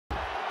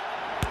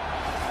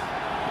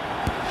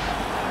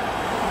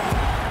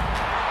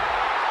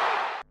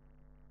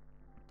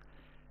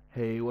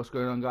what's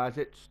going on, guys?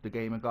 It's the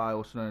Gamer Guy,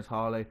 also known as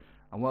Harley,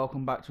 and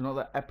welcome back to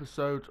another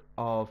episode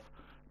of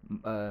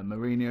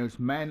Mourinho'S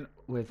Men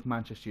with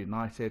Manchester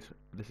United.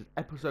 This is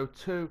episode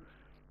 2,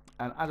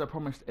 and as I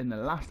promised in the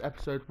last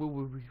episode,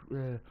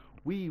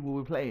 we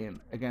will be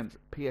playing against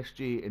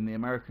PSG in the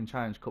American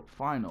Challenge Cup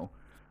final.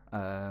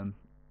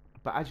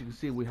 But as you can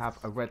see, we have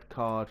a red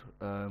card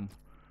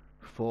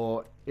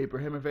for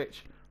Ibrahimovic,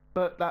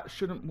 but that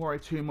shouldn't worry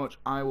too much.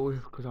 I will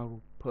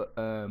put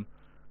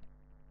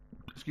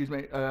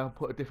I'll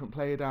put a different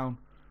player down.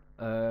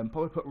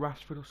 Probably put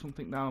Rashford or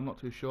something down, I'm not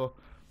too sure.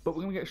 But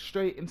we're going to get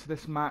straight into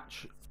this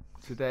match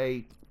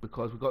today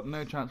because we've got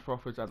no transfer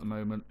offers at the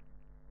moment.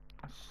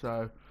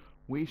 So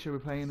we should be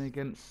playing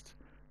against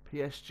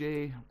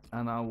PSG,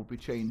 and I will be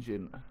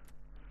changing.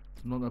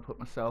 I'm not going to put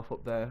myself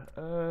up there.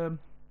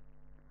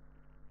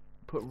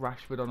 Put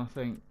Rashford on, I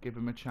think, give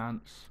him a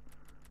chance.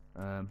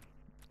 But I'm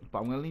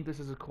going to leave this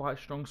as a quite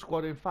strong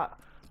squad. In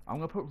fact, I'm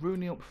going to put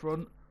Rooney up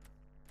front.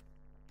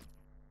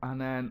 And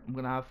then I'm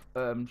going to have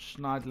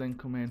Schneiderlin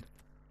come in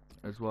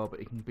as well, but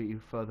he can beat you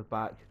further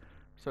back.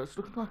 So it's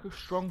looking like a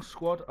strong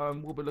squad.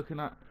 We'll be looking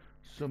at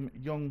some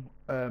young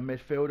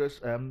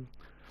midfielders.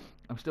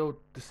 I'm still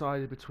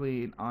decided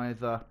between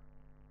either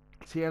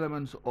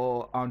Tielemans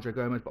or Andre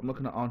Gomez, but I'm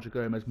looking at Andre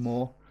Gomez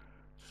more.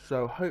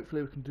 So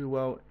hopefully we can do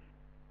well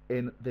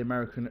in the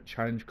American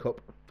Challenge Cup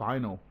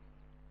final.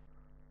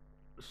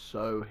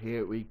 So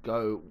here we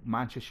go,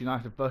 Manchester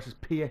United versus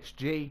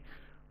PSG.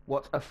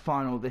 What a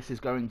final this is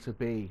going to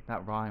be.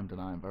 That rhymed,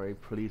 and I'm very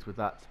pleased with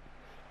that.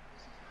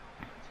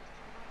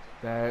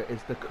 There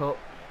is the cup.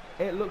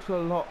 It looks a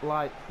lot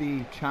like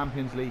the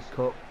Champions League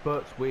Cup,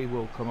 but we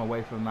will come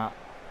away from that.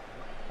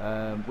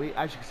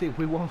 As you can see,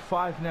 we won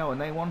 5-0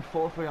 and they won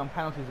 4-3 on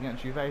penalties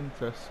against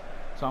Juventus.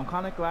 So I'm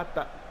kind of glad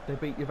that they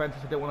beat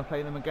Juventus. I don't want to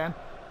play them again.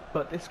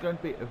 But this is going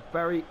to be a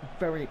very,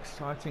 very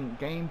exciting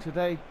game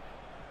today.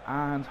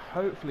 And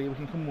hopefully we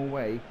can come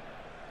away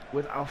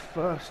with our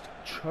first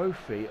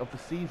trophy of the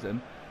season.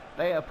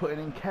 They are putting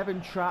in Kevin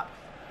Trapp,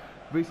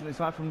 recently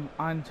signed from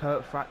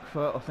Eintracht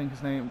Frankfurt, I think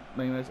his name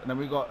is. And then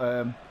we got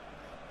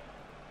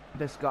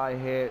this guy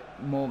here,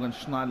 Morgan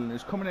Schneiderlin,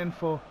 who's coming in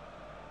for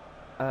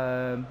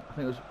I think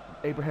it was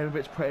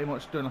Ibrahimovic, pretty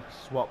much doing a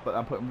swap, but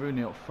I'm putting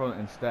Rooney up front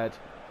instead.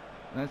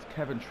 And there's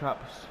Kevin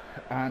Trapp,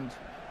 and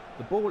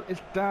the ball is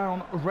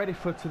down, ready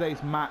for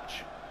today's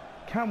match.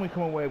 Can we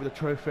come away with a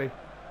trophy?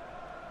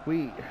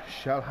 We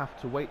shall have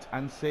to wait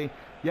and see.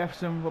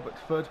 Jefferson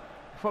Robertsford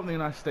from the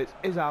United States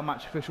is our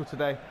match official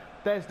today.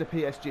 There's the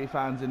PSG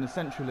fans in the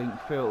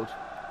CenturyLink field.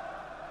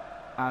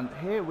 And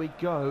here we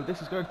go.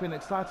 This is going to be an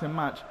exciting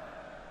match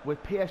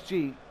with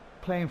PSG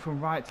playing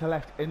from right to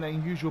left in their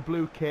usual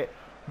blue kit.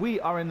 We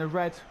are in the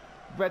red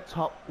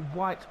top,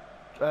 white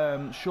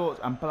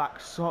shorts and black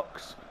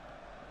socks,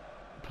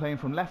 playing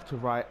from left to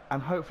right, and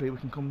hopefully we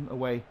can come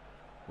away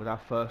with our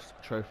first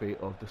trophy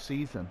of the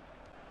season.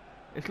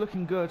 It's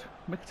looking good.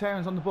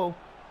 Mkhitaryan's on the ball.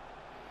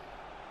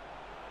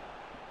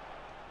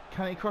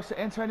 Can he cross it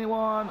into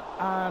anyone?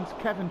 And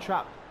Kevin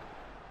Trapp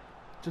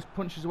just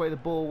punches away the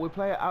ball. We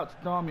play it out to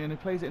Darmian, who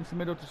plays it into the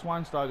middle to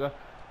Schweinsteiger.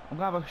 I'm going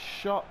to have a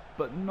shot,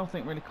 but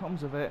nothing really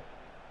comes of it.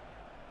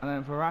 And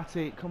then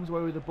Verratti comes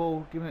away with the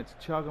ball, giving it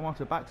to Thiago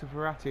Motta. Back to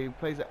Verratti, who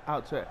plays it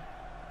out to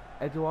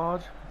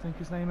Edouard, I think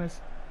his name is.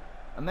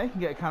 And they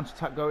can get a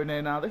counter-attack going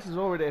here now. This is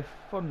already a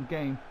fun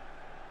game.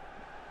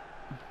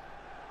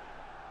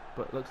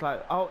 But it looks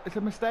like, oh, it's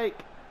a mistake.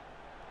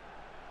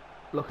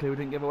 Luckily we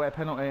didn't give away a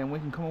penalty and we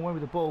can come away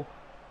with the ball.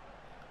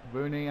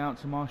 Rooney out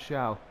to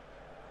Martial.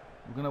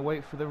 We're going to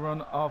wait for the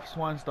run of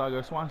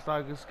Schweinsteiger.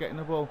 Schweinsteiger's getting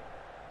the ball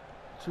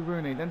to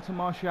Rooney, then to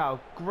Martial.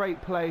 Great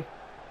play.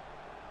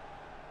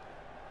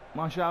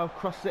 Martial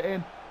crosses it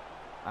in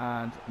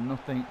and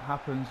nothing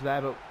happens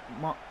there, but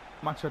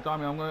Macho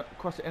Darmian, I'm going to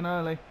cross it in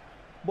early.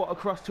 What a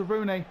cross to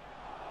Rooney,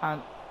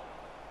 and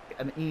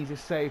an easy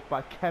save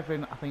by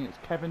Kevin, I think it's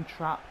Kevin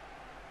Trapp.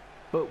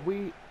 But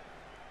we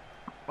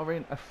are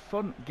in a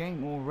fun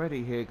game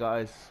already here,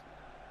 guys,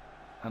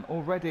 and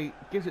already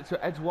gives it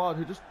to Edouard,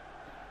 who just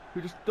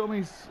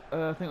dummies.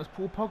 I think it was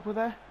Paul Pogba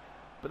there,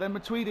 but then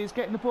Matuidi is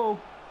getting the ball,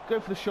 go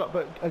for the shot,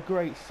 but a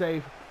great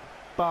save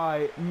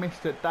by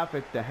Mr.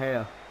 David De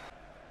Gea.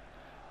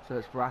 So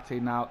it's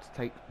Verratti now to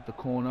take the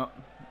corner,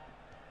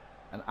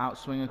 an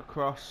outswing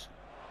across,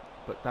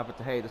 but David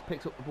De Gea just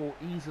picks up the ball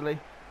easily,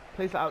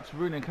 plays it out to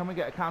Rooney. Can we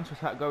get a counter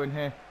attack going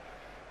here?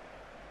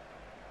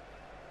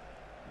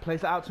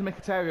 Plays it out to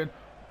Mkhitaryan.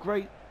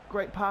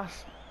 Great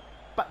pass.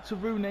 Back to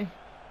Rooney.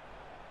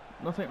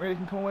 Nothing really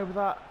can come away with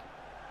that.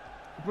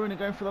 Rooney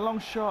going for the long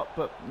shot,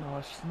 but no,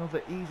 it's just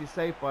another easy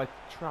save by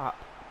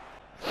Trapp.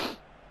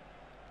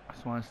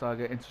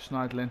 Schweinsteiger into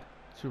Schneiderlin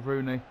to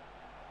Rooney,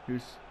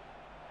 who's...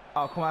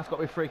 Oh, come on, that's got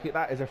to be a free kick.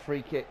 That is a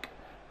free kick.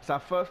 It's our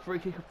first free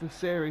kick of the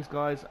series,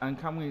 guys, and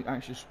can we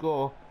actually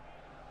score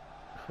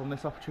from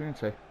this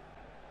opportunity?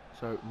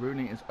 So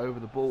Rooney is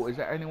over the ball. Is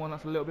there anyone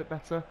that's a little bit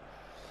better?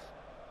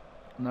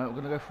 No, we're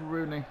going to go for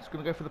Rooney. It's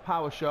going to go for the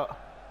power shot.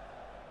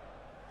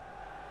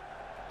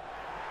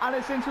 And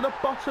it's into the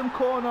bottom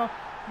corner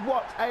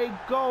What a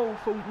goal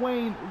from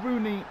Wayne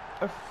Rooney.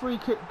 A free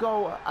kick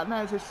goal, and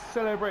there's a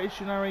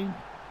celebration,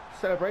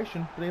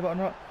 believe it or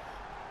not.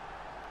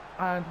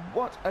 And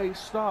what a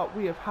start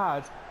we have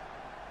had.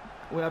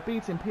 We are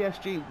beating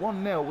PSG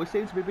 1-0. We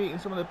seem to be beating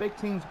some of the big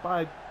teams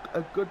by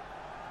a good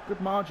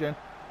margin.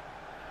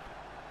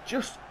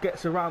 Just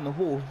gets around the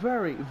wall.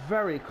 Very,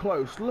 very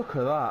close. Look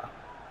at that.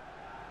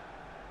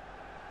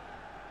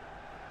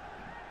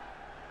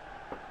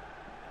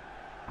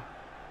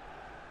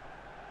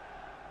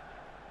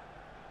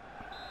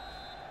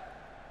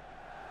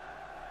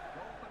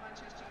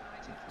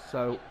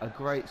 So a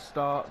great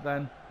start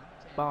then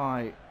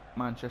by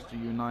Manchester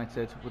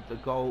United with the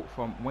goal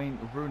from Wayne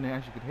Rooney,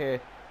 as you could hear,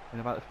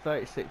 in about the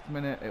 36th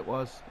minute. It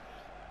was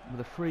with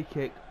a free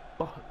kick,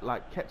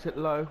 like kept it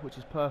low, which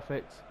is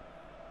perfect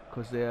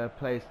because the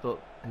players thought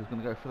he was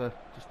going to go for the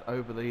just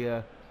over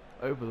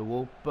the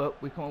wall.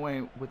 But we come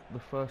away with the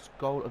first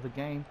goal of the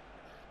game,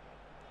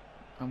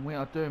 and we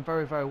are doing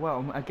very, very well.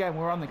 And again,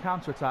 we're on the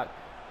counter attack,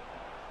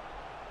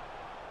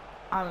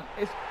 and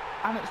it's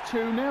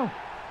 2-0.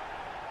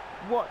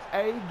 What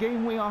a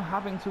game we are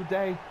having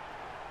today.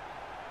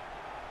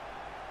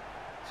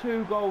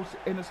 2 goals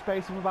in the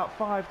space of about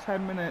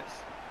 5-10 minutes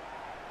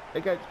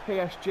against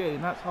PSG,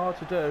 and that's hard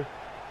to do.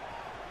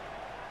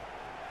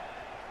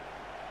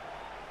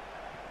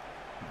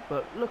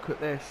 But look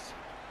at this.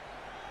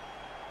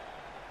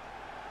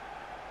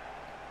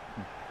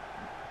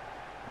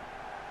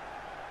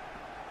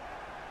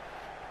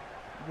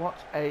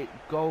 What a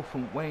goal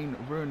from Wayne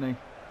Rooney.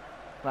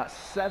 That's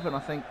 7, I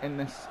think, in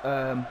this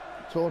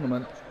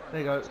tournament. There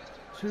you go.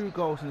 2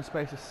 goals in the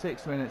space of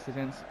 6 minutes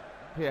against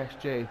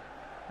PSG.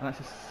 And that's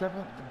his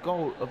 7th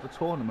goal of the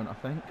tournament, I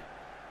think.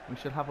 We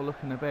should have a look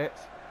in a bit.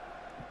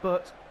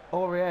 But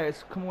Aurier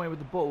has come away with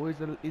the ball.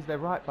 He's their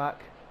right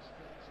back.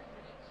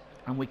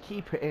 And we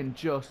keep it in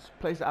just.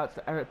 Plays it out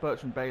to Eric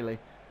Bertrand-Bailey.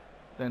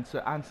 Then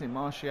to Anthony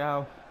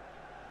Martial.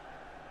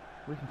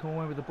 We can come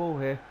away with the ball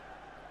here.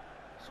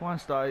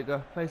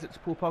 Schweinsteiger plays it to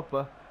Paul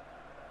Pogba.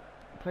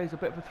 Plays a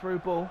bit of a through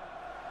ball.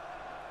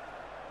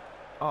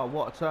 Oh,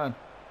 what a turn.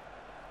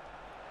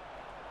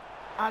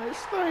 And it's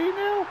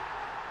 3-0.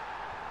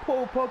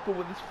 Paul Pogba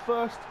with his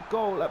first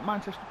goal at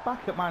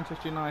back at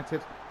Manchester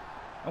United.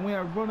 And we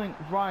are running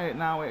riot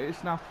now. It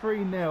is now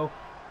 3-0.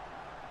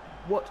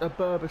 What a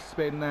Berber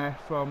spin there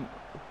from,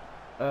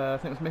 I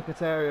think it was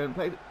Mkhitaryan.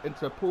 Played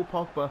into Paul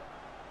Pogba,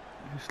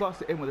 who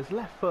slots it in with his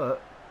left foot.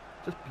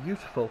 Just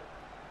beautiful.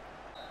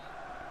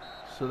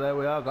 So there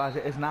we are, guys.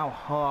 It is now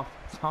half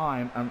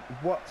time. And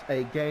what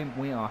a game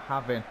we are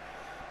having.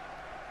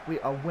 We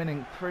are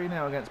winning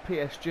 3-0 against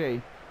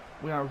PSG.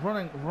 We are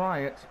running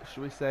riot,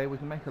 should we say. We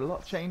can make a lot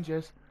of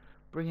changes.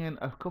 Bring in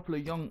a couple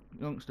of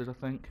youngsters, I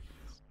think.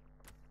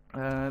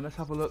 Let's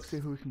have a look, see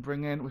who we can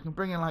bring in. We can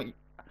bring in like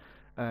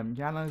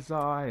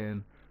Januzaj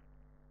and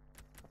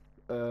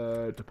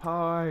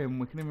Depay, and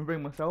we can even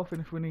bring myself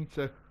in if we need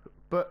to.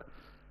 But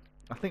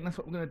I think that's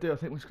what we're going to do. I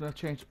think we're just going to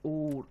change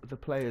all the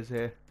players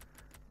here.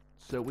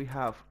 So we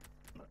have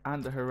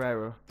Ander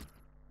Herrera.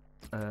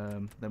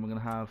 Then we're going to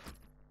have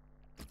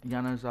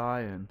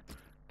Januzaj and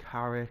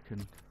Carrick,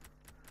 and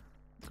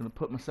I'm going to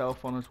put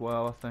myself on as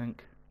well, I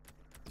think.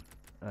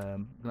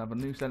 I'm going to have a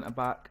new centre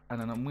back,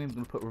 and then I'm going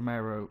to put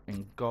Romero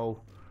in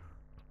goal.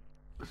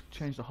 Let's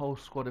change the whole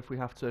squad if we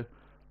have to.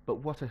 But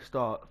what a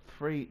start.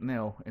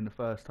 3-0 in the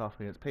first half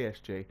against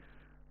PSG.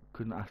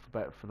 Couldn't ask for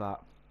better for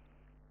that.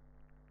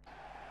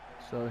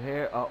 So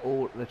here are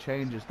all the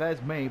changes.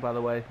 There's me, by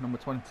the way, number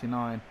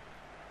 29.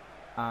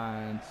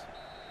 And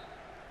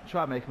I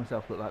tried making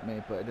myself look like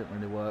me, but it didn't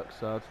really work.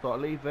 So I just thought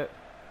I'd leave it.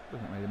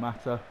 Doesn't really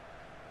matter.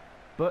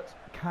 But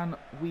can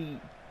we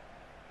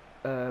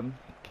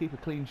keep a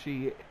clean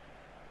sheet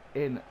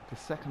in the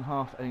second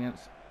half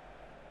against,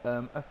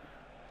 to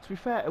be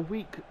fair, a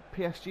weak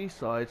PSG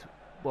side?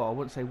 Well, I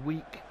wouldn't say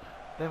weak.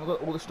 They haven't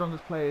got all the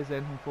strongest players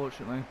in,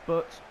 unfortunately.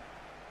 But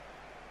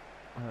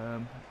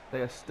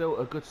they are still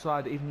a good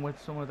side, even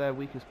with some of their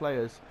weakest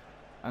players.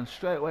 And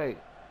straight away,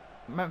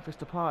 Memphis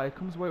Depay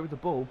comes away with the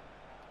ball.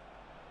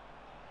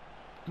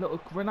 Little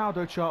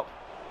Ronaldo chop,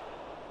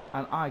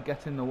 and I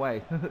get in the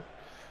way.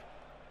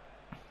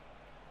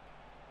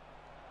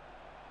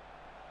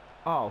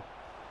 Oh.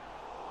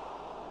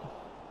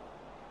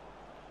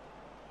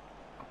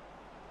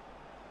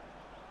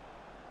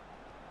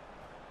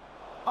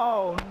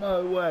 Oh,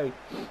 no way.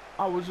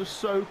 I was just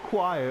so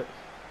quiet,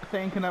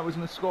 thinking I was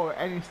going to score at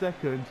any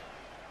second.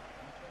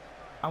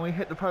 And we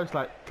hit the post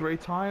like 3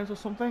 times or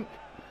something.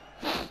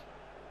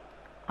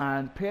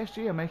 And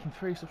PSG are making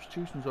 3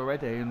 substitutions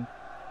already, and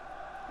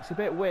it's a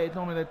bit weird.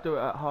 Normally they do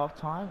it at half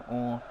time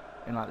or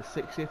in like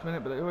the 60th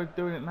minute, but they're already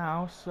doing it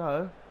now,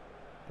 so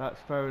that's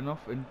fair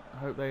enough, and I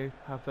hope they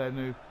have their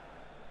new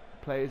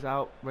players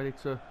out ready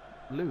to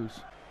lose.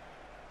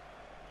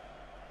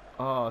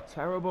 Oh,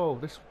 terrible.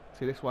 This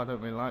one I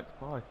don't really like.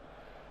 Why?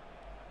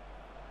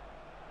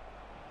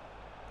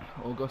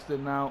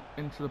 Augustin now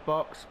into the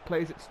box,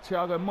 plays it to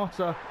Thiago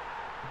Motta,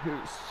 who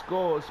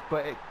scores,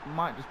 but it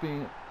might just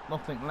be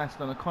nothing less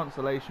than a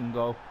consolation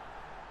goal.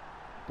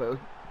 But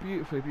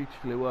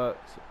beautifully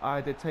worked.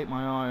 I did take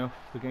my eye off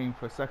the game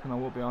for a second, I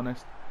will be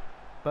honest,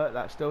 but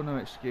that's still no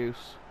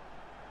excuse.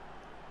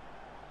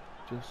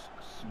 Just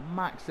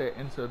smacks it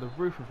into the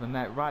roof of the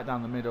net, right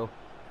down the middle,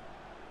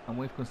 and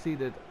we've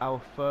conceded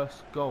our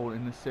first goal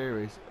in the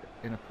series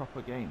in a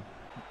proper game.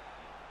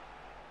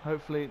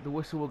 Hopefully the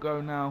whistle will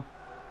go now,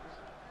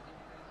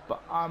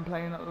 but I'm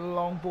playing a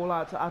long ball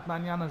out to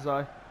Adnan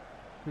Januzaj,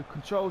 who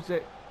controls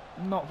it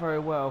not very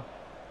well.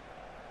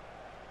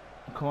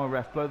 Come on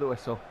ref, blow the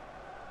whistle.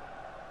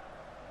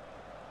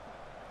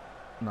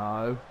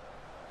 No.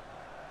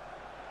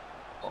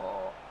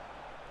 Oh,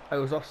 it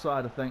was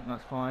offside I think,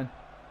 that's fine.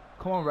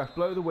 Come on ref,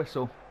 blow the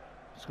whistle.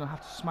 Just going to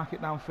have to smack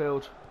it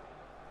downfield.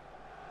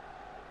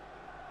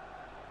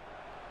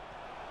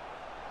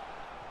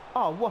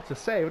 Oh, what a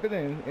save. I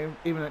didn't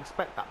even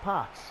expect that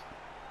pass.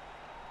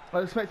 I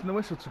was expecting the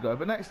whistle to go,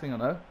 but next thing I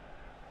know,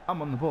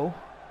 I'm on the ball.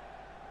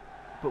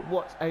 But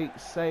what a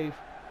save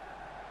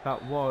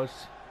that was.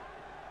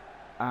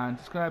 And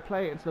just going to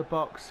play it into the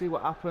box, see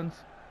what happens.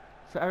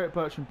 So Eric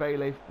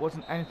Bertrand-Bailey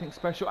wasn't anything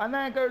special. And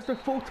there goes the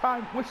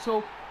full-time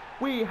whistle.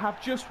 We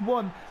have just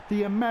won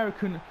the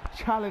American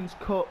Challenge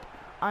Cup.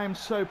 I am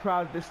so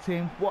proud of this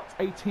team. What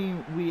a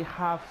team we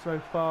have so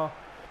far.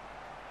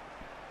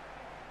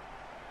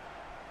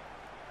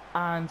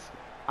 And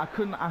I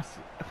couldn't ask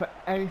for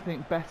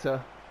anything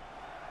better.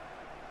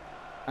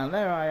 And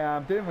there I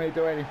am, didn't really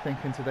do anything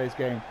in today's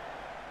game.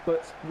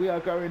 But we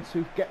are going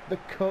to get the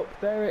cup.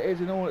 There it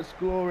is in all its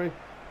glory.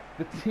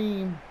 The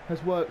team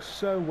has worked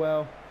so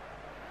well.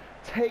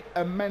 Take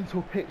a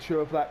mental picture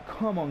of that.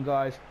 Come on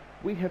guys,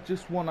 we have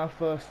just won our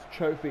first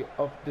trophy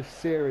of the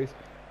series,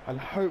 and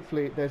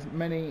hopefully there's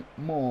many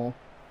more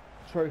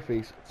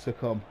trophies to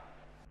come.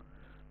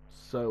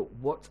 So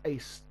what a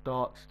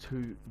start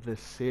to the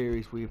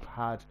series we've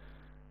had.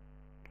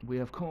 We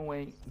have come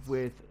away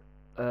with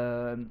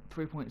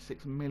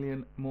 3.6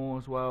 million more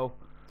as well.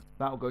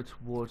 That will go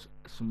towards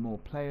some more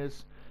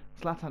players.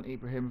 Zlatan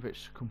Ibrahimovic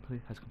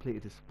has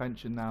completed his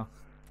suspension now,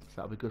 so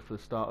that'll be good for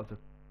the start of the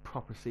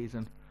proper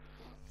season.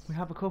 We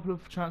have a couple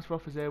of transfer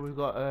offers here. We've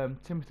got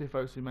Timothy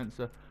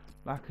Fosu-Mensah.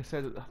 Like I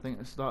said, I think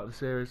at the start of the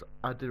series,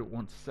 I didn't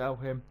want to sell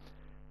him.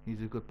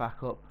 He's a good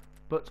backup.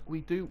 But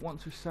we do want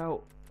to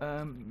sell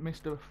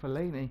Mr.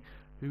 Fellaini,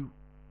 who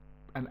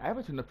and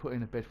Everton have put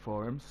in a bid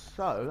for him,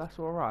 so that's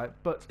alright.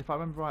 But if I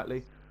remember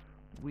rightly,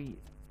 we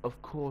of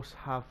course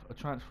have a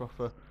transfer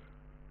offer.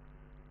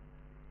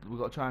 We've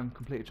got to try and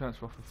complete a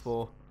transfer offer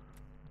for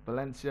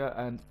Valencia,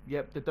 and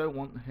yep, they don't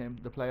want him,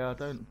 the player. I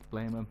don't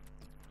blame him.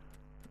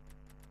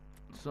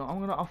 So I'm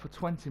going to offer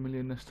 20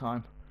 million this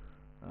time.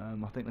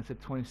 I think they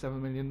said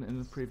 27 million in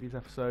the previous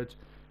episode.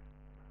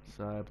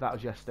 So that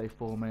was yesterday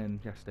for me and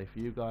yesterday for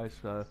you guys.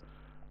 So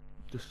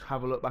just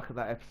have a look back at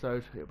that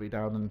episode. It'll be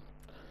down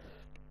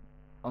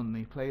on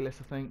the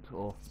playlist, I think,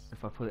 or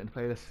if I put it in the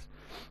playlist.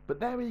 But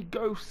there we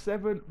go,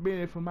 7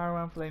 million for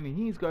Marouane Fellaini.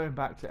 He's going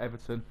back to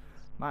Everton.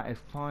 That is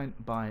fine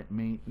by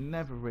me.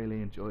 Never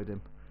really enjoyed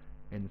him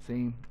in the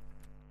team.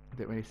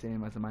 Didn't really see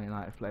him as a Man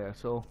United player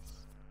at all.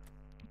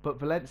 But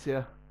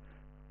Valencia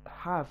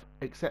have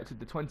accepted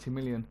the 20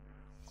 million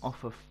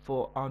offer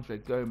for Andre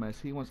Gomez.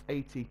 He wants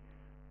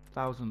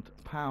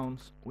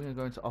 £80,000. We are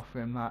going to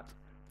offer him that,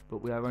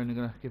 but we are only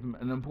going to give him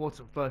an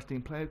important first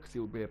team player because he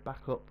will be a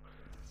backup.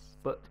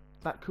 But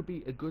that could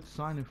be a good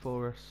signing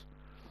for us.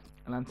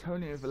 And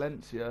Antonio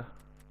Valencia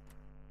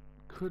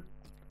could.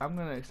 I'm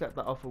going to accept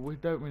that offer. We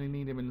don't really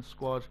need him in the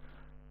squad.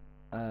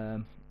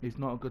 He's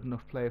not a good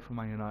enough player for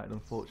Man United,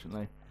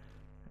 unfortunately.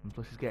 And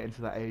plus, he's getting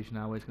to that age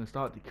now where he's going to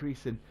start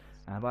decreasing.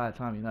 And by the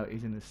time you know it,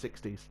 he's in his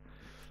 60s.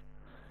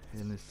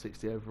 In his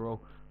 60 overall.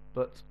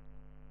 But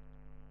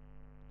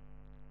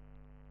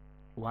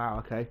wow,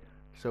 okay.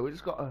 So we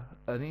just got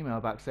an email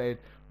back saying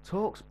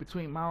talks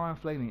between Marouane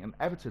Fellaini and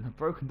Everton have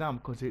broken down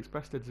because he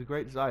expressed a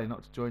great desire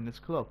not to join this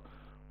club.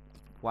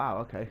 Wow,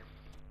 okay.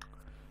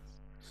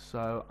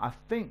 So I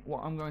think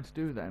what I'm going to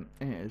do then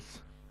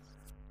is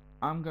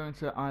I'm going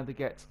to either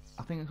get,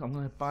 I think I'm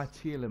going to buy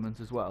Tielemans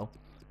as well.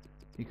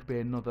 He could be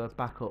another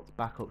backup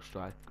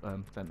strike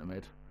centre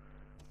mid.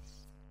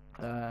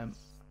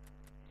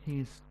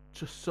 He's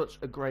just such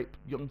a great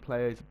young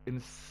player. He's in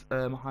his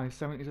high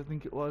 70s, I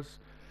think it was.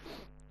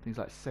 He's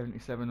like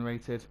 77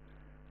 rated.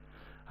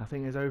 I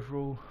think his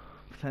overall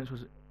potential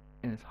was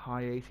in his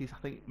high 80s. I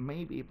think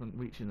maybe even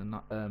reaching the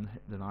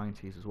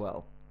 90s as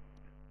well.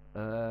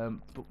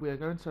 But we are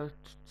going to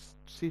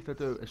see if they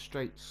do a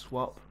straight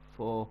swap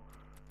for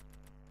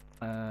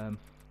Marouane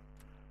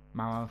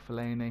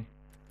Fellaini,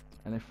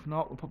 and if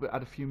not, we'll probably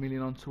add a few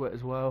million onto it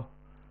as well.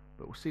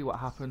 But we'll see what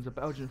happens. A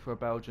Belgian for a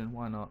Belgian,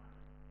 why not?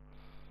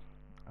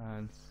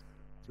 And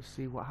just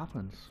see what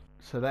happens.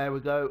 So there we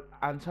go.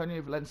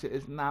 Antonio Valencia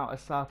is now a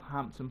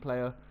Southampton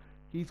player.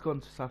 He's gone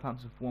to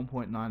Southampton for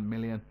 1.9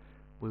 million.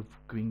 We've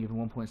been given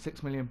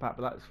 1.6 million back,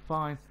 but that's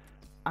fine.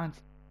 And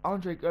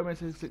Andre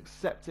Gomez has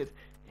accepted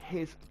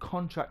his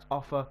contract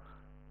offer.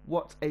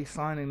 What a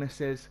signing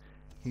this is.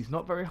 He's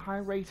not very high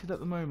rated at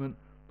the moment,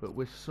 but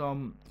with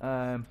some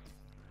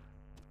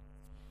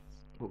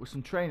but with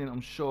some training,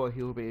 I'm sure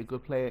he will be a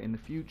good player in the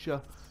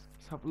future.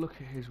 Let's have a look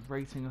at his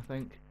rating. I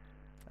think,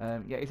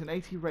 yeah, he's an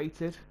 80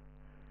 rated.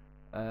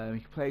 He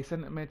can play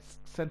centre mid,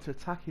 centre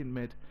attacking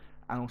mid,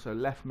 and also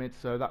left mid.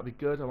 So that'd be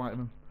good. I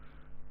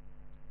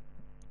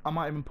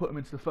might even put him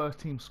into the first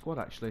team squad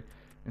actually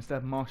instead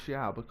of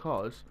Martial,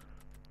 because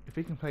if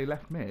he can play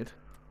left mid,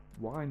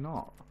 why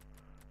not?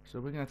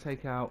 So we're going to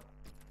take out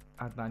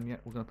Adnan.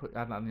 We're going to put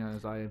Adnan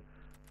Januzaj in,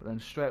 but then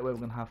straight away we're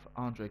going to have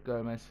Andre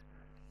Gomez.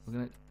 We're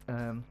going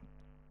to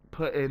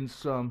put in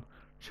some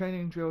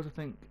training drills, I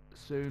think,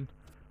 soon,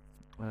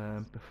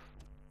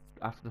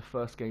 after the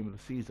first game of the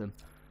season.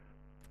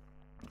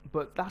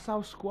 But that's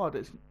our squad.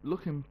 It's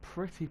looking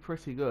pretty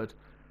good.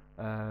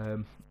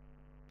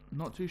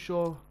 Not too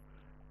sure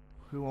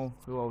who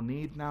I'll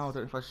need now. I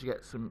don't know if I should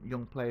get some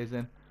young players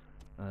in,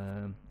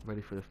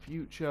 ready for the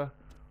future,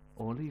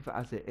 or leave it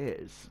as it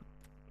is,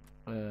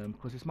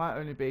 because this might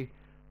only be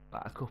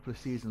like a couple of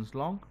seasons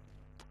long,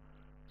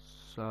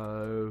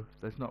 so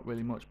there's not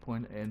really much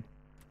point in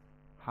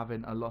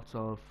having buying a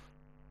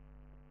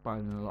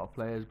lot of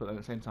players. But at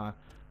the same time,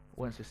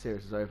 once the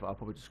series is over, I'll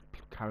probably just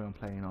carry on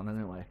playing on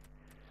anyway.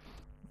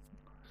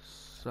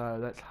 So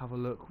let's have a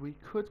look. We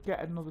could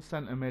get another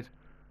centre mid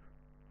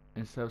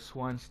instead of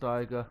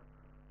Schweinsteiger,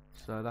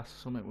 so that's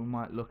something we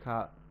might look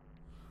at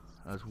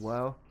as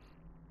well.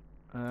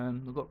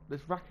 We've got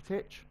this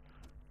Rakitic.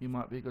 He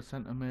might be a good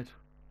centre mid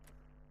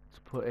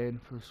to put in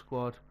for the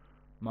squad.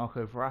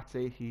 Marco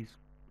Verratti, he's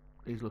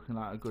looking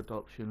like a good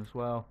option as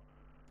well.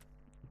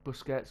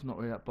 Busquets, not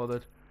really that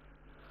bothered.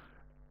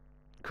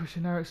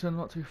 Christian Eriksen,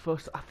 not too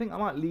fussed. I think I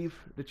might leave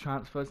the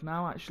transfers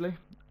now actually.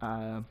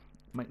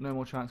 Make no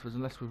more transfers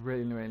unless we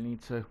really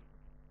need to.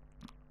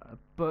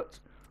 But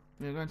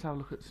we're going to have a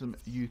look at some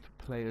youth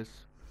players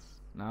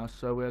now.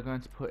 So we're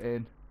going to put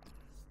in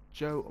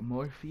Joe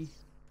Murphy.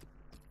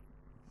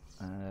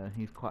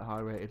 He's quite high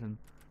rated, and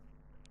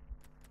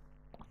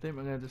I think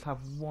we're going to just have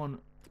one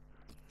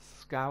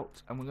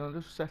scout, and we're going to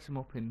just set him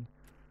up in.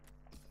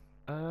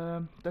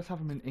 Let's have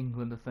him in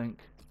England. I think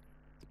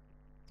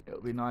it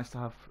would be nice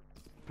to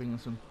bring in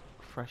some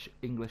fresh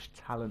English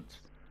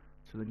talent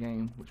to the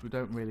game, which we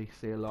don't really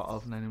see a lot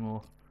of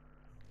anymore.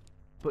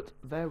 But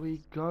there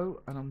we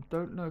go, and I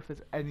don't know if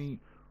there's any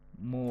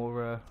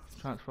more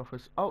transfer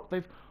offers. Oh,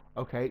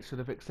 okay, so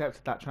they've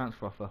accepted that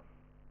transfer offer.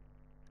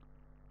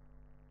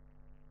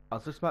 I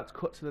was just about to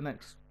cut to the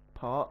next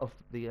part of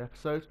the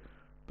episode,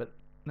 but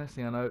next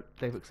thing I know,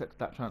 they've accepted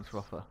that transfer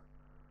offer.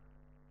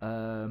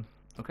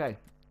 Okay,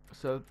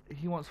 so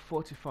he wants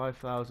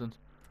 45,000.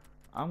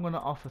 I'm gonna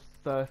offer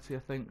 30, I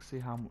think. See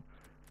how.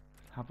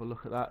 Have a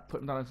look at that.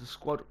 Put him down as a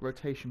squad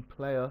rotation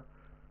player.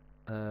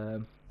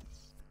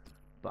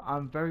 But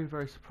I'm very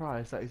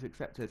surprised that he's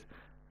accepted.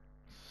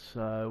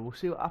 So we'll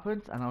see what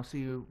happens, and I'll see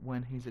you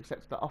when he's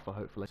accepted that offer,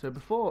 hopefully. So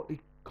before he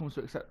comes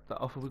to accept that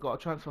offer, we've got a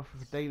transfer offer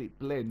for Daley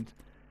Blind,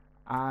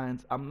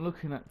 and I'm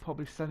looking at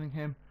probably selling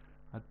him.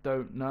 I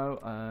don't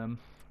know.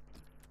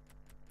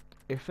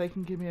 If they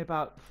can give me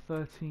about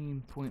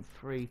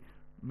 13.3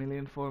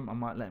 million for him, I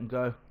might let him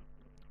go.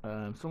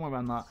 Somewhere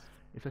around that.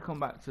 If they come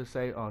back to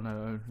say, oh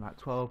no, like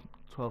 12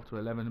 to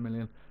 11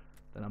 million,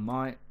 then I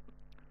might.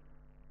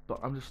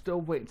 But I'm just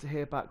still waiting to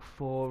hear back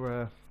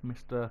for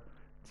Mr.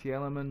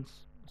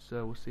 Tielemans,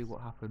 so we'll see what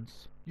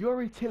happens.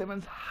 Yuri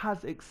Tielemans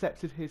has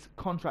accepted his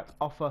contract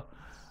offer.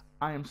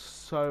 I am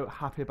so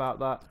happy about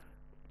that.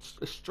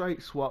 Just a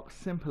straight swap,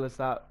 simple as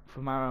that,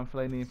 for Marouane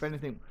Fellaini. If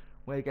anything,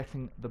 we're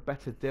getting the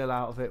better deal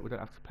out of it. We don't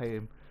have to pay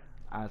him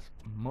as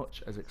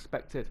much as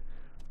expected.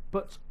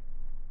 But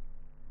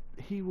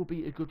he will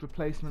be a good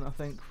replacement, I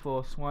think,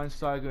 for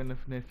Schweinsteiger in the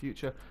near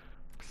future.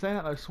 Saying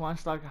that though,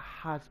 Schweinsteiger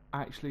has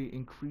actually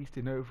increased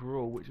in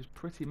overall, which is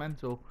pretty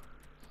mental.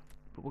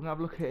 But we're gonna have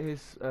a look at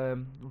his. We're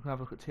gonna have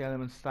a look at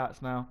Tielemans'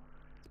 stats now.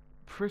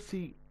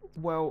 Pretty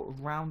well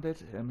rounded.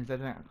 His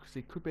heading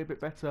accuracy could be a bit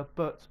better,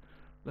 but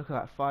look at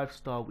that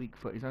 5-star weak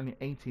foot. He's only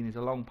 18. He's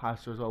a long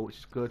passer as well, which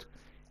is good.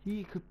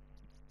 He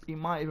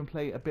might even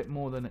play a bit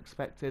more than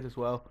expected as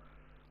well.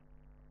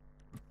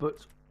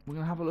 But we're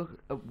going to have a look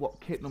at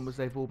what kit numbers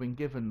they've all been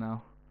given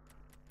now.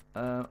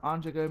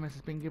 Andre Gomez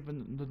has been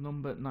given the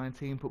number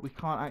 19, but we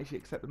can't actually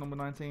accept the number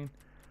 19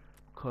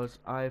 because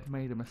I've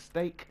made a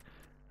mistake.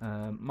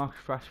 Marcus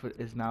Rashford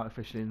is now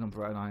officially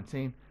number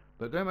 19,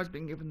 but Gomez has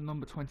been given the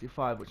number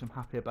 25, which I'm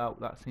happy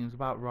about. That seems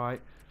about right.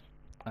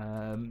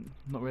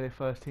 Not really a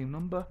first team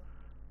number,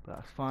 but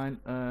that's fine.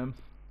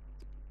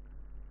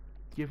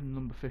 Given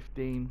number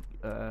 15,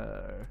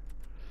 so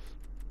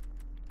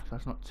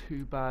that's not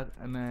too bad.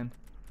 And then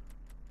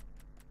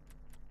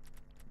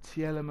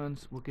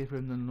Tielemans, will give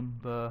him the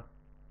number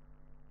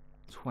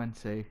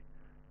 20.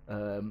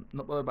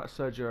 Not bothered about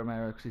Sergio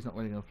Romero because he's not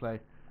really going to play.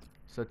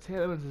 So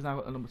Tielemans is now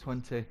at the number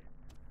 20,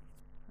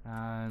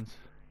 and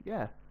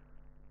yeah,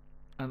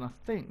 and I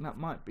think that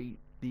might be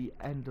the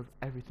end of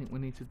everything we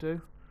need to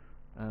do.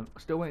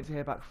 Still waiting to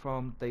hear back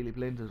from Daley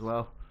Blind as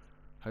well.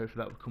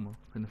 Hopefully that will come up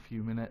in a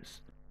few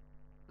minutes.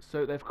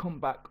 So they've come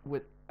back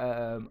with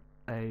a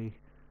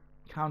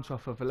counter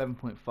offer of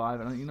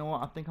 11.5, and you know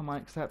what? I think I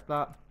might accept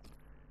that.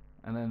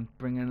 and then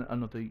bring in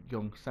another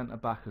young centre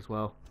back as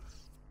well.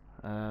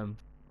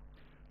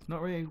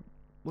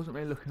 Wasn't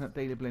really looking at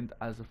Daley Blind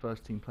as a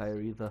first team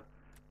player either,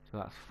 so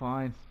that's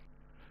fine.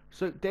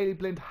 So Daley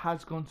Blind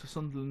has gone to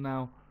Sunderland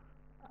now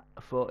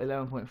for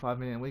 11.5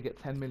 million. We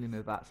get 10 million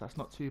of that, so that's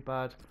not too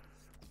bad.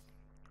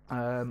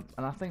 And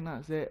I think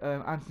that's it.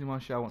 Anthony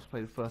Martial wants to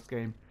play the first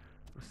game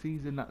of the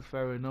season. That's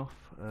fair enough.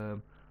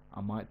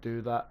 I might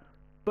do that.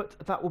 But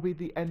that will be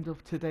the end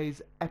of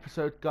today's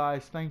episode,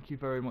 guys. Thank you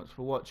very much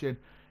for watching.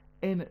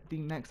 In the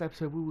next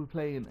episode, we will be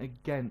playing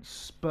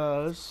against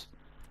Spurs,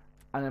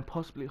 and then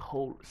possibly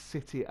Hull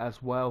City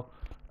as well.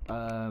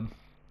 Them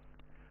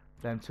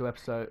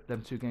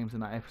two games in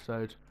that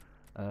episode.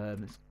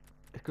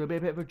 It's going to be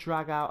a bit of a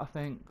drag out, I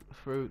think,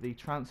 through the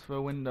transfer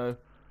window.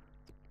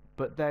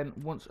 But then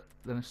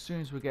as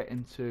soon as we get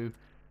into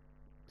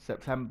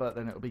September,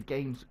 then it'll be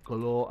games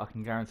galore. I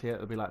can guarantee it.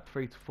 It'll be like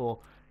 3 to 4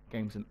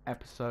 games an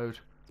episode.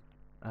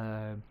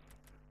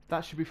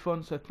 That should be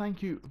fun. So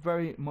thank you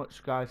very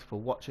much, guys, for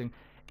watching.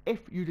 If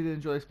you did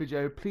enjoy this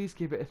video, please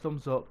give it a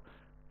thumbs up.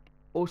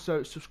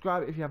 Also,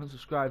 subscribe if you haven't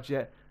subscribed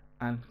yet,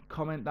 and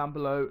comment down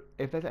below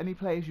if there's any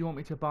players you want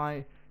me to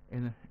buy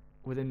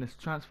within this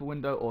transfer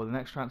window or the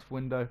next transfer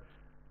window.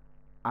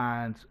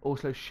 And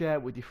also share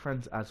with your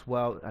friends as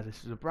well, as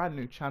this is a brand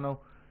new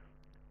channel.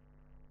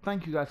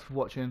 Thank you guys for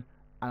watching,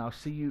 and I'll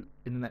see you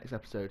in the next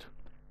episode.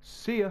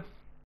 See ya!